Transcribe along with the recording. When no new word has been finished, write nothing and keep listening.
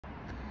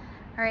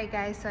All right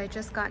guys, so I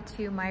just got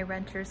to my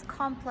renter's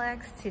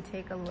complex to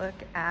take a look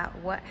at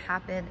what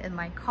happened in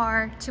my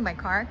car,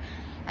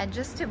 and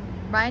just to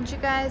remind you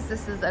guys,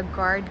 this is a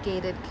guard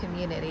gated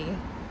community.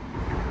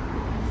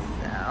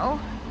 So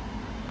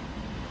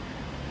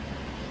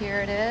here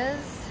it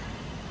is,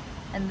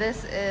 and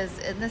this is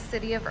in the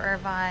city of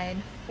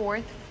Irvine,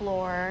 4th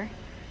floor,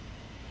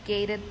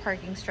 gated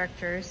parking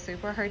structure,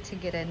 super hard to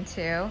get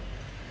into.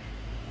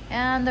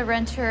 And the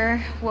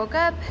renter woke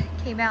up,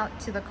 came out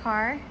to the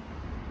car,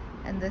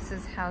 and this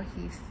is how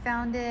he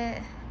found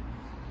it.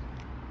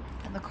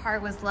 And the car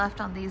was left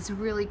on these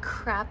really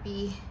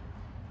crappy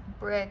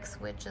bricks,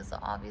 which is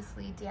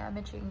obviously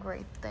damaging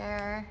right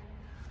there.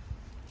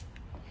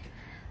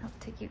 I'll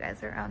take you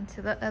guys around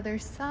to the other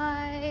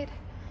side.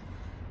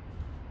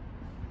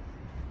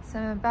 So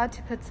I'm about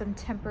to put some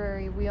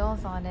temporary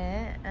wheels on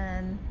it,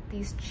 and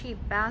these cheap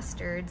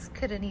bastards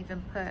couldn't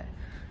even put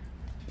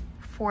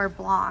 4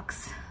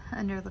 blocks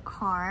under the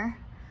car.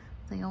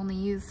 They only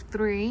used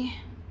 3.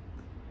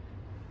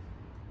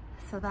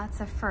 So that's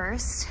a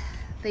first.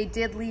 They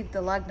did leave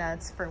the lug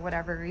nuts for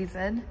whatever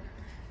reason.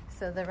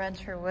 So the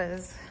renter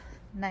was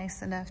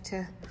nice enough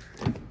to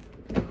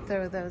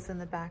throw those in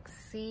the back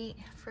seat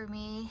for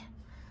me.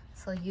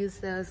 So I'll use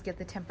those, get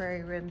the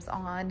temporary rims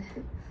on,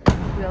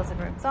 wheels and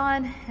rims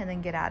on, and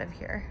then get out of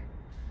here.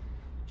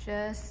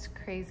 Just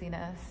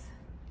craziness.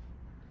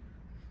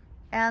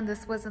 And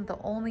this wasn't the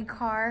only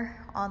car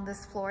on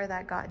this floor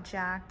that got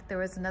jacked. There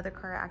was another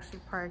car actually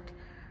parked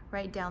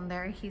right down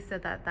there. He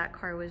said that that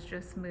car was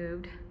just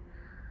moved.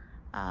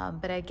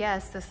 But I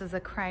guess this is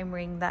a crime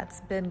ring that's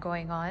been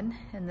going on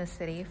in the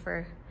city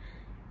for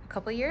a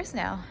couple years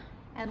now.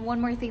 And one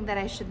more thing that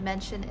I should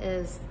mention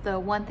is the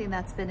one thing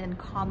that's been in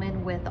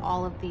common with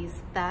all of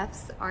these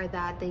thefts are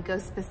that they go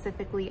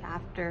specifically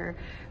after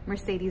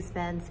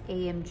Mercedes-Benz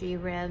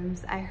AMG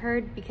rims. I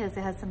heard because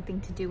it has something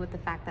to do with the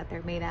fact that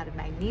they're made out of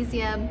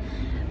magnesium,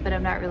 but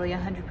I'm not really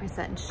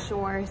 100%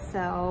 sure.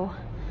 So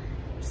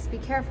just be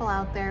careful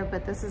out there,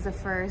 but this is a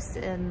first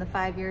in the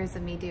 5 years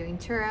of me doing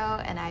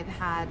Turo, and I've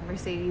had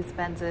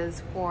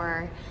Mercedes-Benzes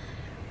for,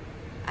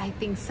 I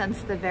think,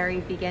 since the very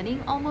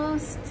beginning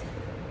almost.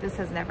 This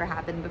has never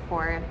happened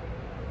before.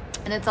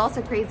 And it's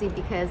also crazy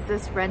because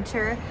this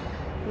renter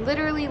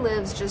literally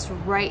lives just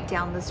right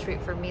down the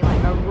street from me,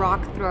 like a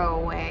rock throw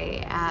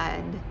away,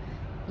 and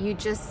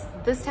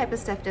this type of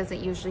stuff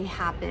doesn't usually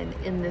happen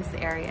in this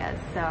area.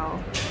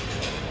 So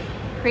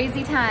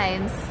crazy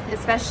times,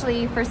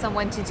 especially for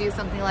someone to do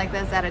something like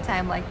this at a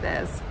time like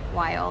this.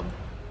 Wild.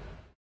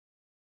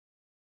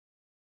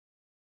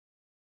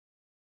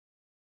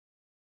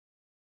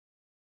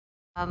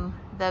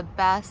 The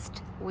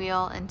best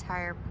wheel and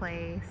tire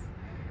place.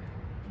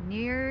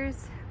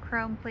 Nears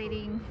chrome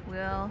plating,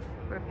 wheel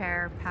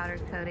repair, powder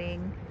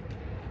coating.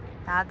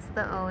 That's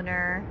the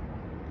owner.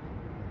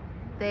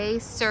 They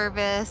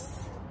service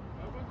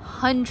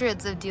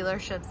hundreds of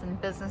dealerships and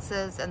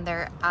businesses, and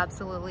they're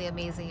absolutely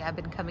amazing. I've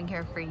been coming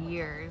here for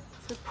years.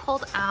 So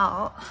pulled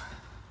out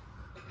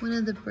one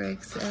of the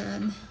bricks,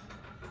 and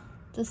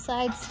the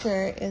side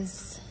skirt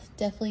is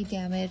definitely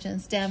damaged, and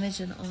it's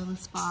damaged in all the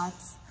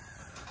spots.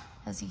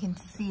 As you can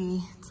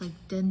see, it's like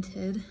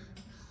dented.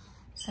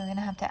 So I'm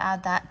gonna have to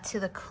add that to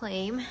the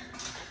claim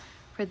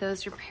for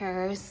those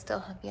repairs.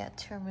 Still have yet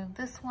to remove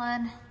this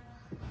one,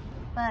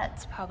 but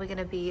it's probably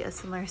gonna be a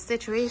similar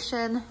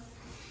situation.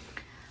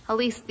 At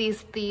least these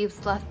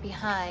thieves left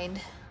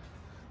behind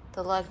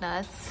the lug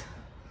nuts,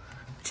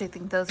 which I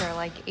think those are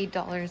like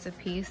 $8 a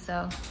piece.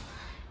 So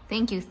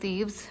thank you,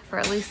 thieves, for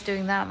at least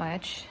doing that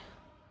much.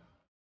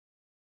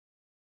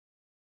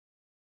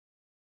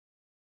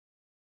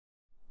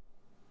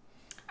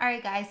 All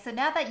right guys, so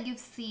now that you've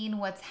seen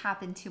what's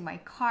happened to my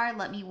car,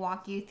 let me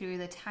walk you through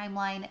the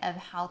timeline of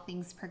how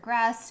things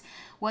progressed,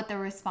 what the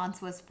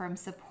response was from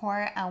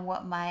support, and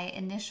what my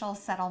initial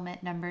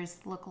settlement numbers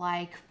look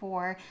like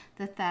for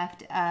the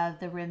theft of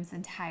the rims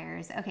and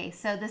tires. Okay,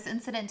 so this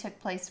incident took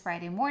place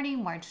Friday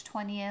morning, March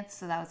 20th,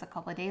 so that was a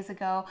couple of days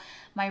ago.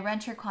 My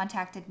renter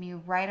contacted me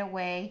right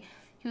away.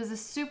 He was a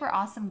super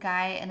awesome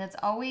guy, and it's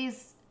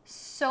always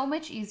so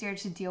much easier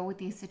to deal with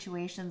these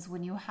situations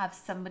when you have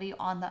somebody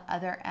on the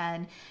other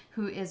end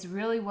who is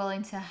really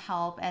willing to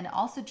help and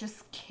also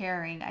just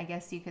caring, I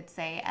guess you could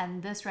say.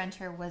 And this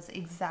renter was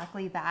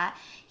exactly that.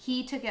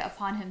 He took it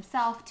upon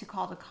himself to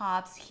call the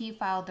cops. He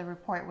filed the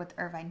report with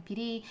Irvine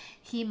PD.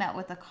 He met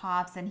with the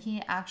cops, and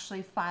he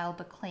actually filed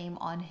the claim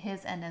on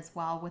his end as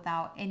well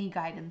without any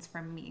guidance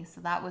from me.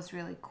 So that was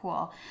really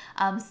cool.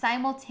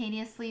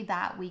 Simultaneously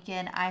that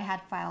weekend, I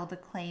had filed a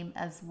claim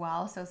as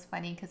well. So it's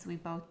funny because we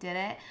both did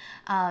it.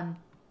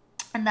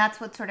 And that's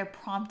what sort of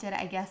prompted,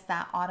 I guess,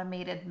 that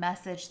automated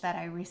message that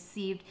I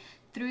received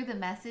through the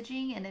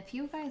messaging. And if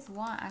you guys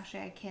want,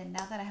 actually, I can,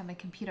 now that I have my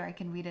computer, I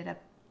can read it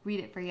up read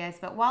it for you guys.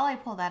 But while I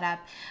pull that up,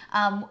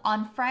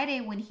 on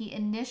Friday when he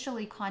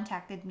initially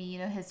contacted me, you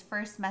know, his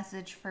first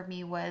message for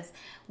me was,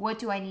 what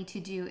do I need to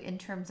do in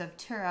terms of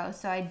Turo?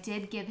 So I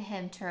did give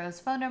him Turo's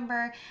phone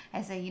number.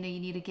 I said, you know, you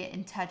need to get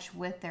in touch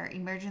with their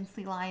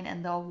emergency line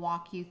and they'll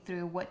walk you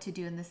through what to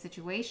do in this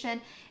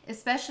situation,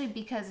 especially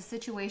because a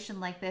situation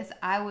like this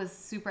I was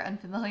super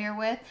unfamiliar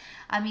with.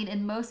 I mean,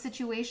 in most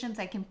situations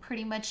I can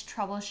pretty much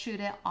troubleshoot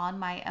it on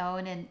my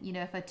own, and you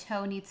know, if a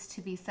tow needs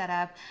to be set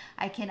up,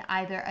 I can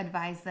either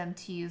advise them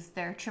to use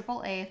their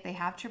AAA if they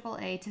have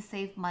AAA to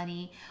save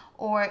money,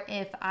 or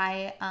if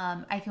I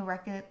can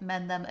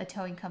recommend them a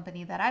towing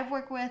company that I've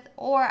worked with,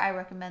 or I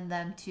recommend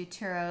them to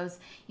Turo's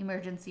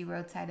emergency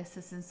roadside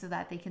assistance so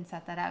that they can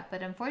set that up.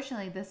 But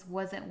unfortunately, this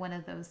wasn't one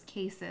of those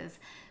cases,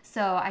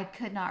 so I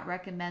could not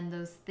recommend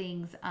those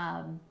things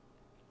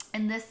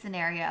in this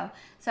scenario.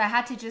 So I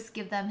had to just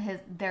give them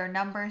their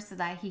number so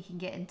that he can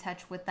get in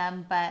touch with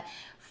them. But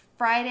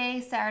Friday,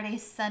 Saturday,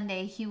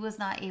 Sunday, he was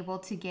not able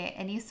to get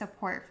any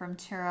support from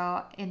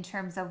Turo in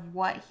terms of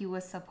what he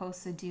was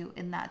supposed to do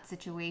in that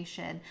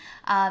situation.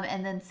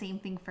 And then same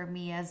thing for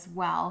me as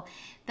well.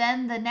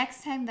 Then the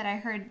next time that I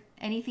heard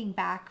anything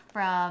back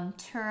from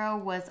Turo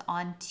was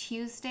on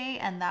Tuesday,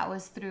 and that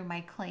was through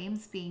my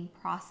claims being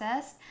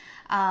processed.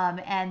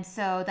 And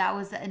so that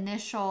was the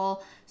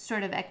initial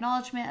sort of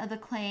acknowledgement of the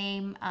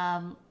claim,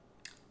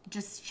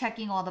 just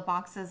checking all the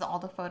boxes, all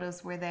the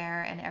photos were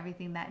there and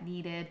everything that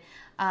needed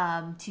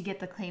to get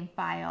the claim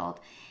filed.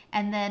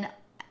 And then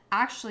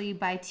actually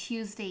by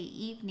Tuesday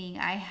evening,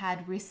 I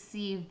had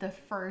received the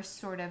first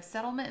sort of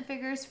settlement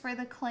figures for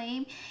the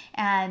claim,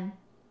 and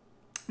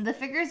the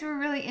figures were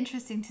really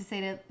interesting to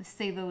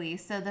say the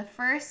least. So the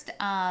first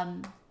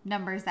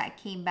numbers that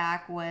came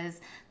back was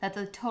that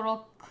the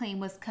total claim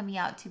was coming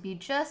out to be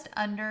just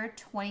under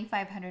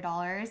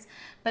 $2,500.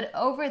 But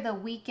over the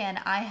weekend,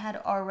 I had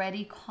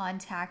already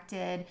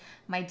contacted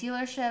my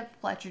dealership,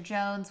 Fletcher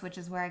Jones, which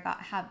is where I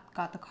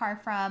got the car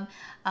from,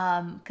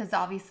 because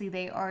obviously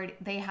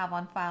they have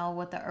on file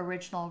what the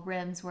original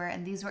rims were,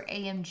 and these were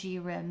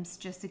AMG rims,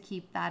 just to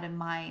keep that in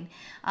mind.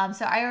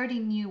 So I already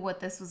knew what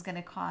this was going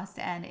to cost,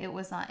 and it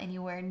was not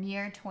anywhere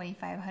near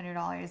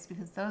 $2,500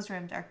 because those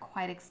rims are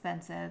quite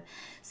expensive.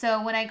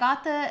 So when I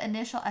got the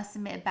initial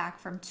estimate back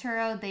from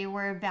Turo, they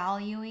were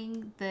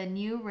valuing the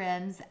new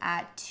rims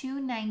at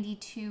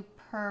 $292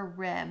 per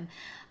rim,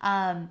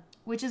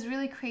 which is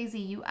really crazy.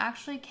 You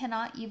actually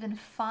cannot even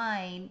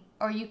find,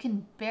 or you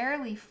can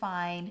barely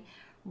find,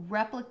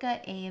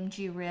 replica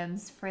AMG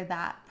rims for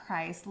that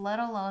price, let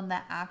alone the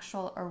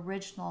actual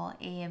original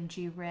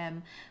AMG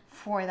rim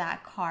for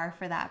that car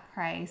for that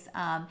price.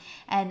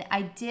 And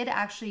I did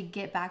actually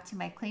get back to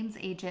my claims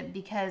agent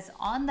because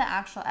on the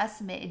actual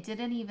estimate, it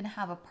didn't even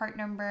have a part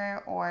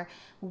number or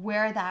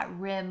where that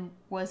rim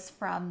was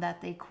from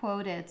that they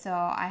quoted. So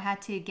I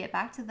had to get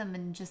back to them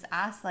and just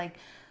ask, like,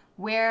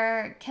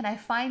 where can I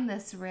find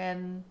this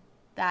rim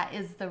that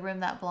is the rim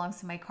that belongs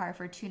to my car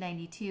for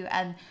 $292?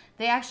 And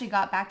they actually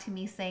got back to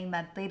me saying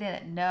that they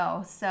didn't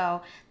know.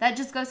 So that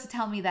just goes to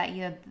tell me that,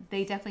 you know,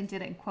 they definitely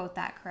didn't quote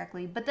that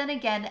correctly. But then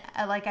again,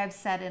 like I've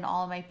said in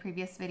all of my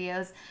previous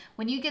videos,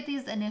 when you get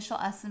these initial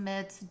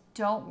estimates,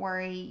 don't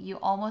worry. You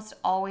almost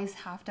always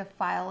have to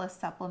file a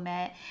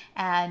supplement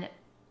and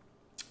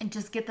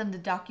just get them the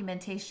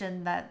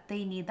documentation that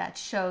they need that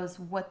shows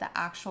what the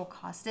actual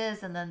cost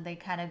is, and then they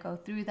kind of go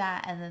through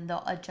that and then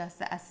they'll adjust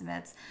the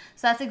estimates.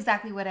 So that's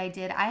exactly what I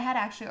did. I had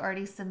actually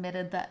already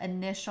submitted the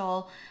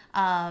initial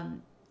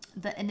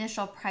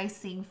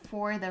pricing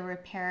for the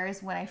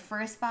repairs when I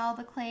first filed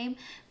the claim,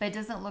 but it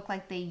doesn't look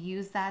like they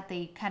used that.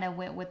 They kind of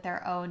went with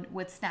their own,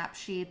 with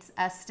Snapsheet's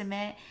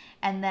estimate,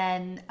 and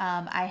then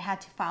I had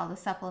to file the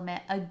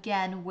supplement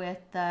again with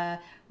the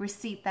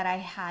receipt that I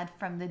had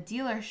from the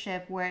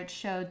dealership, where it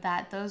showed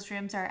that those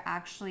rims are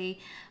actually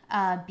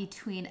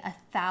between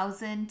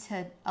 $1,000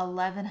 to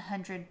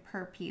 $1,100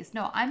 per piece.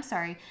 No, I'm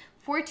sorry,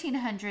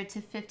 $1,400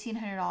 to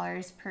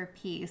 $1,500 per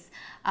piece.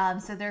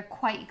 So they're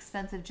quite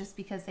expensive just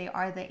because they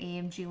are the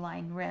AMG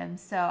line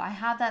rims. So I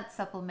have that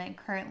supplement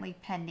currently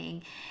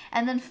pending.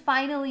 And then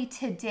finally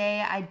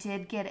today, I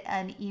did get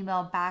an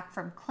email back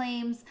from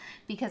claims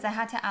because I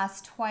had to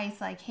ask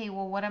twice, like, hey,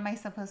 well, what am I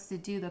supposed to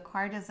do? The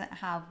car doesn't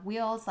have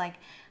wheels. Like,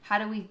 how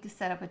do we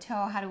set up a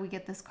tow? How do we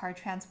get this car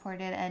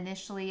transported? And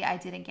initially, I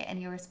didn't get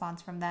any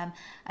response from them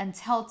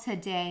until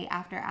today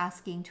after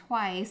asking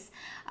twice.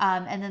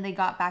 And then they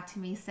got back to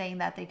me saying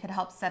that they could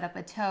help set up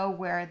a tow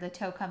where the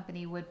tow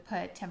company would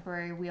put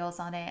temporary wheels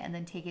on it and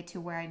then take it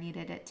to where I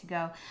needed it to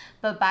go.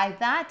 But by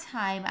that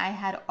time, I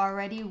had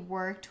already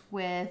worked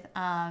with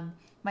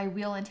my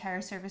wheel and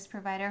tire service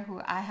provider,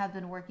 who I have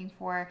been working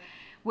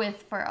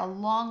with for a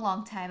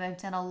long time. I've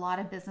done a lot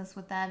of business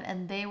with them,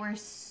 and they were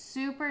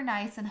super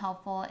nice and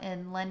helpful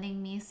in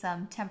lending me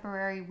some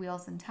temporary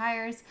wheels and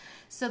tires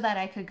so that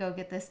I could go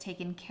get this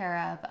taken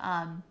care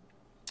of.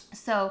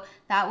 So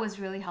that was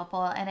really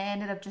helpful, and I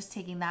ended up just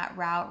taking that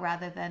route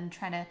rather than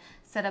trying to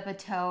set up a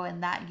tow,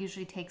 and that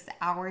usually takes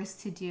hours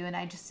to do, and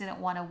I just didn't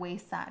want to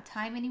waste that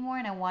time anymore,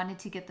 and I wanted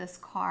to get this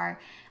car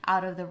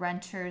out of the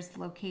renter's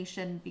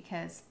location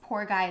because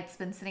poor guy, it's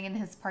been sitting in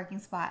his parking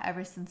spot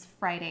ever since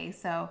Friday.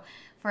 So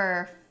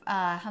for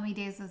how many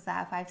days was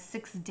that?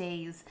 5-6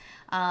 days.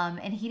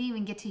 And he didn't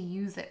even get to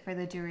use it for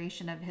the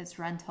duration of his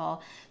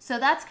rental. So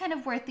that's kind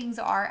of where things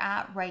are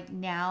at right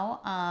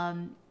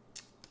now.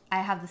 I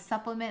have the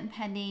supplement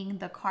pending.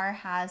 The car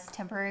has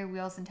temporary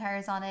wheels and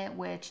tires on it,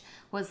 which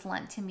was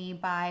lent to me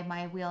by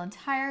my wheel and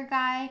tire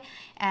guy.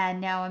 And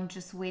now I'm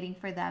just waiting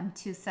for them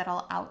to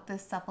settle out the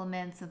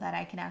supplement so that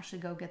I can actually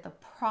go get the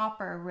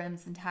proper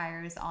rims and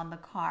tires on the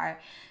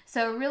car.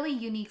 So a really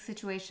unique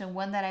situation,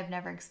 one that I've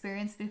never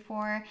experienced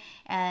before.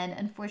 And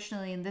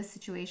unfortunately in this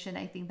situation,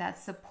 I think that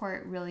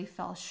support really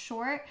fell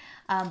short.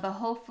 But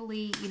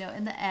hopefully, you know,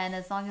 in the end,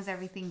 as long as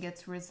everything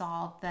gets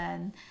resolved,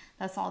 then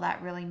that's all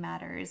that really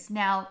matters.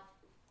 Now,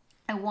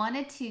 I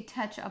wanted to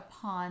touch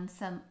upon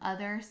some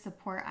other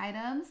support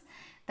items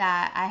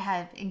that I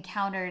have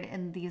encountered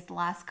in these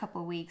last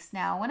couple of weeks.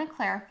 Now, I want to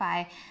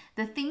clarify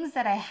the things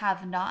that I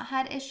have not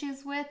had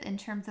issues with in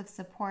terms of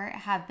support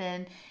have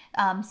been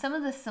some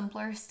of the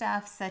simpler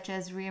stuff, such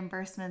as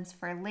reimbursements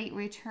for late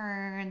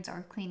returns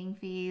or cleaning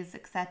fees,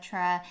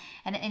 etc.,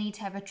 and any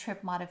type of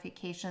trip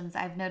modifications.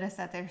 I've noticed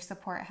that their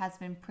support has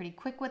been pretty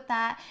quick with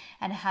that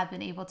and have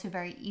been able to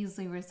very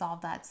easily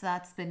resolve that. So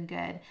that's been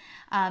good.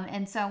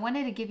 And so I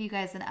wanted to give you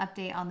guys an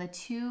update on the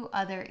two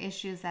other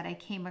issues that I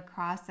came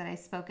across that I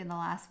spoke in the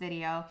last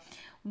video.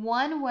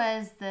 One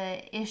was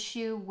the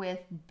issue with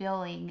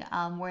billing,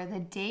 where the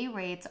day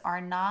rates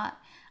are not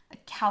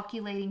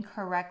calculating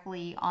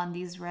correctly on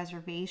these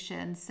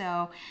reservations.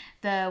 So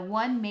the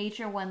one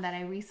major one that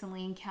I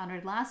recently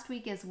encountered last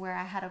week is where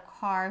I had a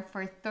car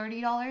for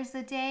 $30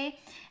 a day,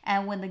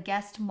 and when the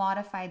guest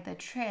modified the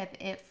trip,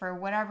 it for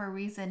whatever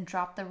reason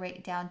dropped the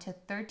rate down to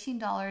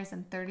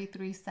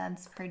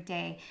 $13.33 per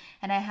day,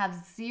 and I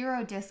have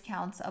 0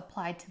 discounts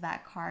applied to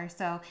that car,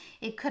 so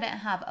it couldn't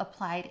have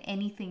applied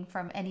anything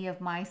from any of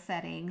my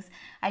settings.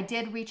 I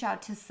did reach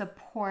out to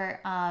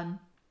support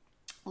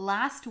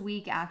last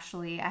week.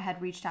 Actually, I had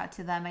reached out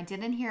to them. I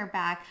didn't hear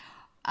back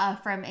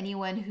from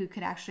anyone who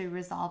could actually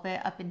resolve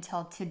it up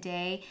until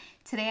today.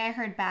 Today I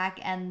heard back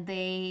and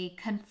they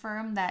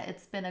confirmed that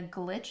it's been a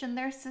glitch in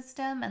their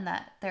system and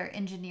that their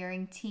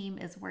engineering team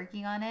is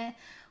working on it,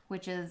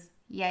 which is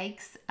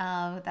yikes.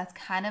 That's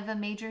kind of a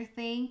major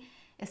thing,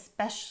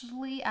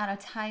 especially at a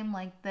time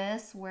like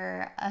this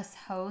where us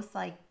hosts,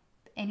 like,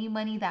 any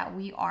money that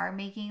we are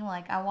making,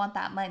 like, I want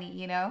that money,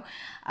 you know?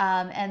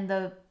 And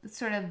the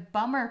sort of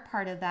bummer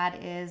part of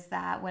that is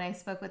that when I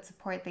spoke with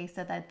support, they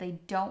said that they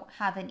don't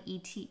have an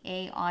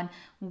ETA on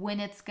when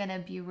it's going to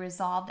be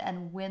resolved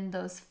and when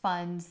those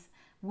funds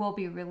will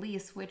be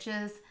released, which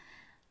is,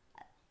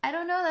 I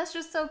don't know, that's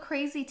just so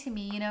crazy to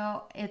me. You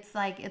know, it's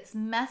like it's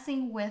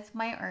messing with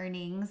my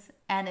earnings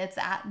and it's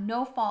at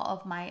no fault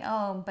of my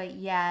own, but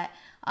yet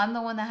I'm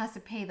the one that has to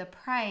pay the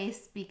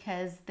price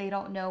because they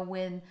don't know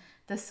when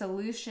the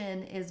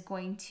solution is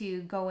going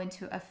to go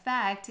into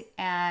effect,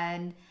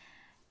 and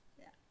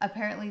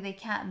apparently they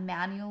can't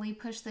manually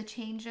push the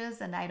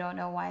changes, and I don't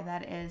know why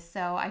that is.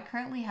 So I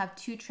currently have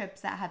 2 trips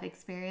that have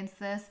experienced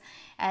this,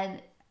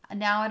 and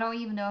now I don't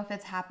even know if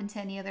it's happened to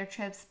any other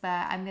trips, but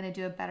I'm going to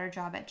do a better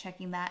job at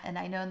checking that. And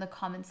I know in the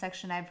comment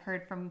section I've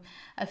heard from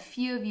a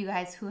few of you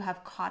guys who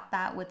have caught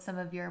that with some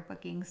of your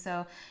bookings.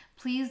 So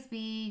please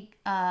be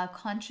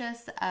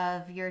conscious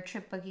of your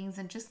trip bookings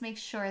and just make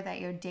sure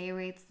that your day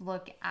rates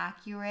look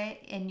accurate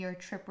in your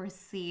trip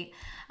receipt,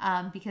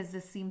 because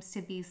this seems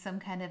to be some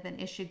kind of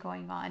an issue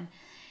going on.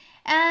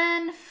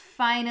 And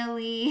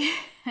finally,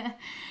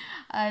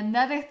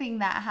 another thing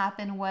that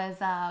happened was,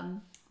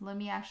 let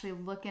me actually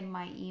look in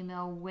my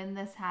email when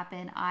this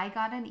happened. I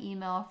got an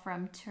email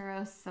from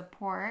Turo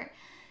support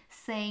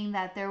saying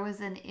that there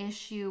was an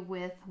issue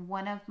with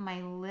one of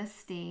my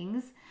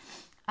listings.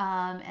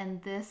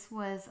 And this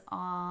was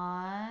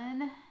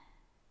on,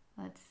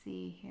 let's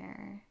see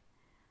here.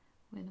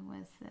 When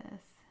was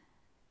this?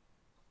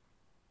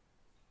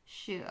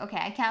 Shoot. Okay,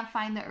 I can't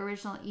find the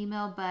original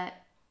email, but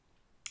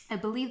I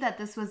believe that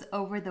this was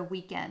over the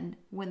weekend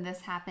when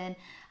this happened.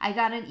 I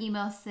got an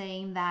email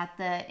saying that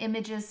the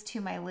images to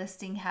my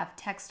listing have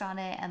text on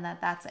it and that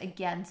that's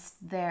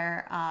against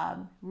their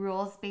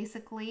rules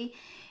basically,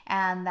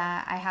 and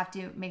that I have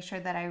to make sure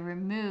that I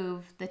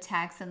remove the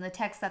text, and the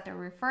text that they're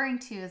referring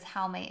to is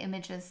how my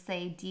images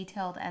say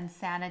detailed and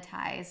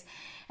sanitized.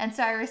 And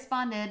so I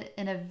responded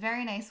in a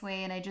very nice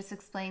way, and I just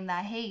explained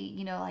that, hey,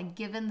 you know, like,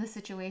 given the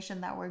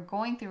situation that we're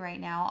going through right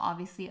now,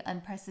 obviously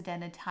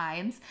unprecedented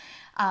times,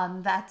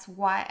 that's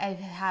why I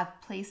have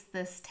placed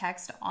this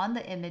text on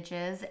the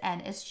images,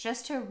 and it's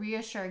just to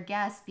reassure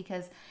guests,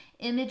 because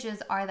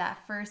images are that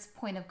first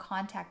point of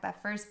contact,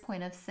 that first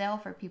point of sale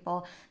for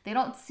people. They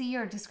don't see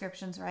your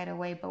descriptions right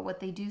away, but what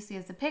they do see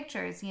is the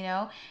pictures, you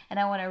know? And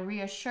I want to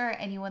reassure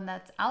anyone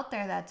that's out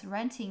there that's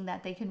renting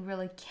that they can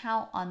really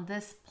count on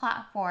this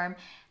platform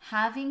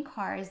having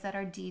cars that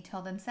are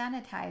detailed and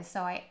sanitized.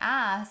 So I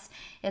asked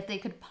if they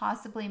could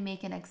possibly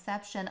make an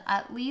exception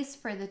at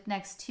least for the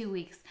next 2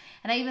 weeks.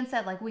 And I even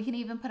said, like, we can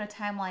even put a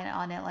timeline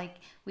on it. Like,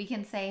 we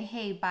can say,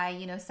 hey, by,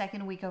 you know,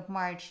 second week of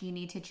March, you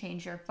need to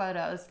change your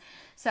photos.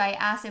 So I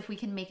asked if we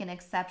can make an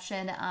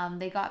exception.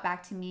 They got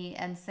back to me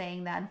and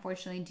saying that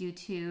unfortunately due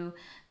to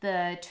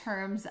the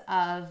terms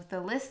of the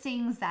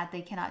listings that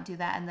they cannot do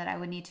that and that I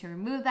would need to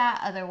remove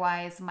that.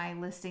 Otherwise, my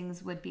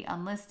listings would be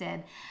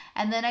unlisted.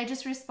 And then I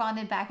just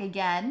responded back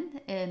again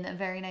in a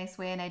very nice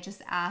way. And I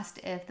just asked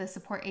if the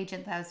support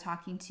agent that I was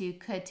talking to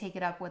could take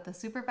it up with the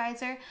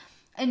supervisor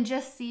and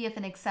just see if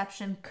an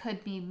exception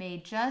could be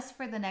made just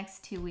for the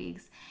next 2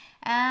 weeks.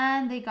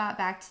 And they got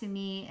back to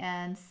me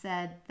and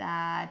said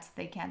that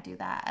they can't do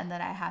that and that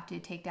I have to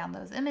take down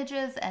those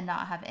images and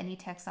not have any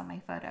text on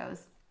my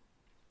photos.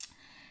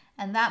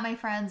 And that, my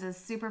friends, is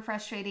super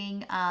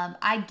frustrating.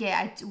 I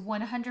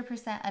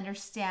 100%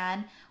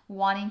 understand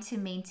wanting to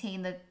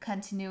maintain the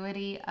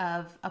continuity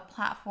of a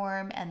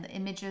platform and the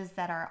images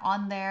that are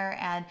on there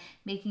and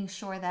making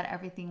sure that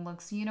everything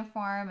looks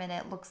uniform and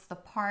it looks the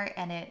part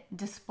and it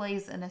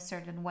displays in a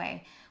certain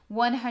way.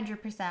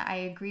 100% I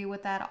agree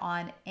with that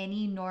on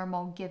any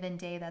normal given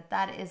day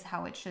that is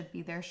how it should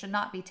be. There should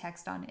not be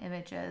text on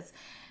images.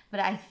 But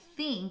I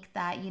think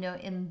that, you know,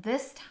 in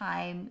this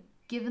time,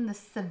 given the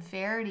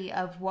severity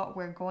of what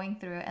we're going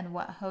through and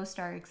what hosts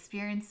are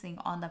experiencing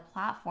on the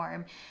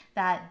platform,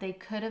 that they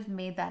could have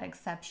made that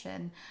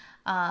exception,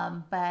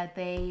 but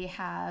they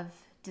have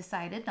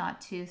decided not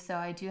to. So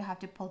I do have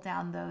to pull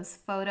down those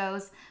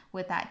photos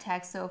with that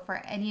text. So for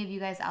any of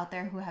you guys out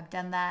there who have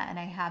done that, and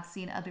I have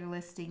seen other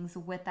listings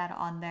with that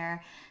on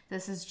there,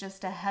 this is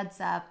just a heads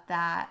up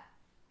that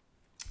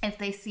if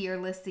they see your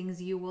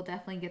listings, you will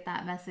definitely get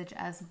that message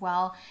as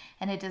well.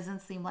 And it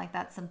doesn't seem like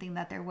that's something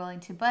that they're willing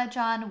to budge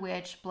on,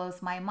 which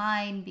blows my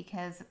mind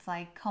because it's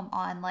like, come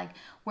on, like,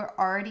 we're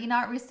already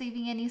not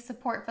receiving any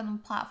support from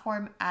the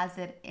platform as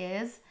it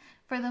is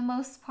for the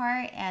most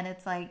part. And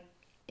it's like,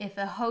 if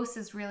a host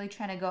is really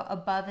trying to go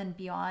above and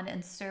beyond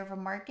and serve a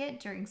market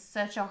during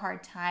such a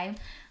hard time,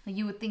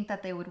 you would think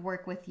that they would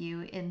work with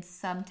you in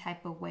some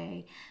type of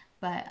way.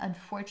 But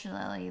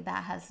unfortunately,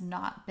 that has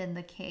not been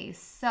the case.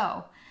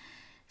 So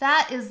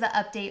that is the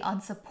update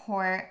on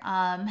support.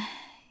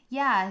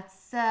 Yeah,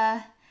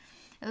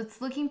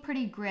 it's looking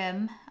pretty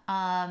grim.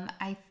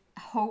 I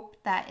hope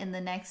that in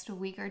the next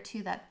week or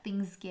two that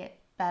things get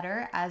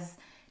better as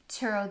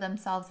Turo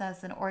themselves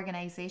as an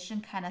organization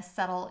kind of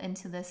settle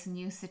into this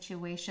new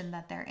situation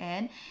that they're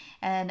in.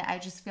 And I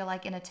just feel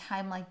like in a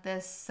time like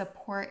this,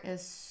 support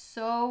is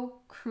so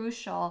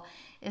crucial,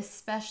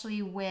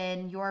 especially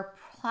when your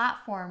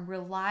platform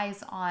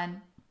relies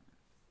on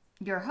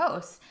your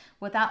host.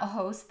 Without a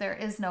host, there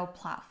is no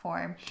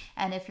platform.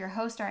 And if your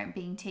hosts aren't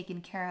being taken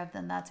care of,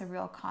 then that's a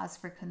real cause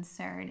for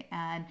concern.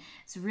 And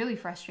it's really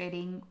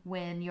frustrating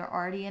when you're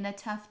already in a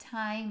tough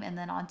time. And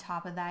then on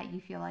top of that, you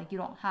feel like you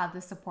don't have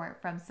the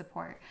support from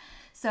support.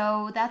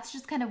 So that's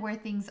just kind of where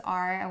things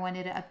are. I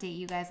wanted to update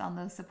you guys on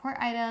those support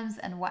items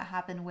and what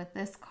happened with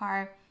this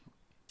car.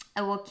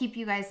 I will keep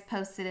you guys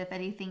posted if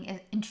anything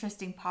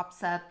interesting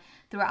pops up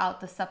throughout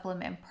the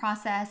supplement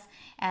process.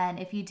 And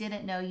if you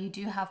didn't know, you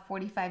do have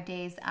 45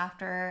 days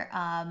after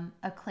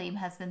a claim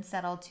has been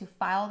settled to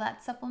file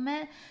that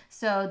supplement.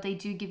 So they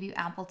do give you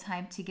ample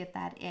time to get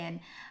that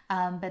in.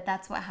 But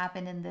that's what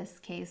happened in this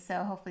case.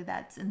 So hopefully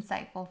that's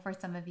insightful for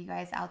some of you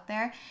guys out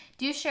there.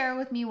 Do share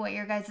with me what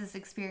your guys'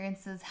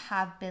 experiences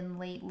have been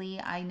lately.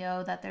 I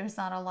know that there's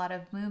not a lot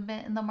of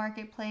movement in the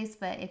marketplace,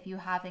 but if you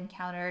have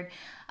encountered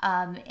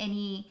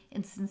any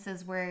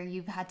instances where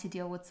you've had to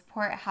deal with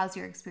support, how's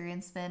your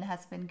experience been?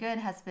 Has it been good?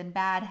 Has it been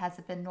bad? Has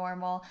it been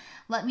normal?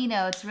 Let me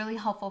know. It's really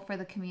helpful for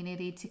the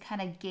community to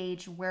kind of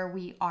gauge where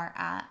we are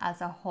at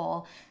as a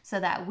whole so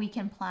that we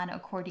can plan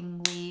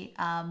accordingly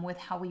with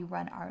how we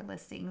run our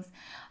listings.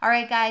 All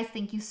right, guys,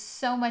 thank you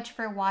so much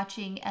for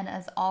watching. And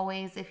as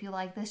always, if you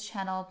like this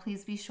channel,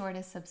 please be sure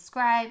to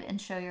subscribe and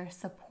show your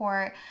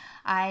support.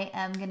 I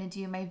am going to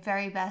do my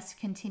very best to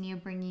continue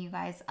bringing you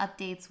guys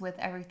updates with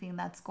everything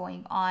that's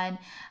going on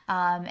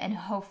and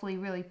hopefully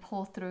really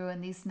pull through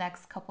in these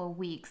next couple of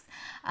weeks.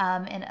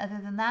 And other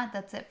than that,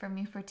 that's it for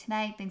me for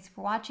tonight. Thanks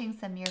for watching.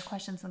 Send me your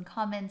questions and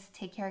comments.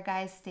 Take care,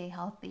 guys. Stay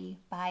healthy.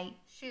 Bye.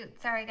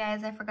 Shoot, sorry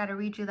guys, I forgot to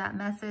read you that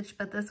message,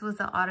 but this was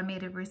the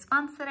automated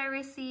response that I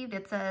received.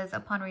 It says,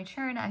 upon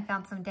return, I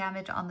found some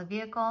damage on the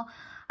vehicle.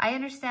 I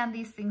understand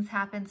these things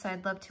happen, so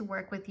I'd love to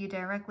work with you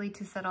directly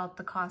to settle up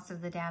the cost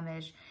of the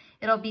damage.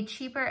 It'll be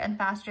cheaper and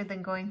faster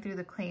than going through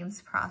the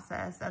claims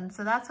process. And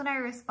so that's when I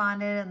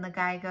responded, and the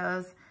guy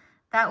goes,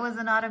 that was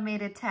an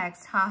automated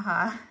text,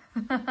 haha.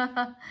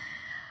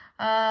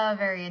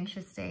 Very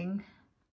interesting.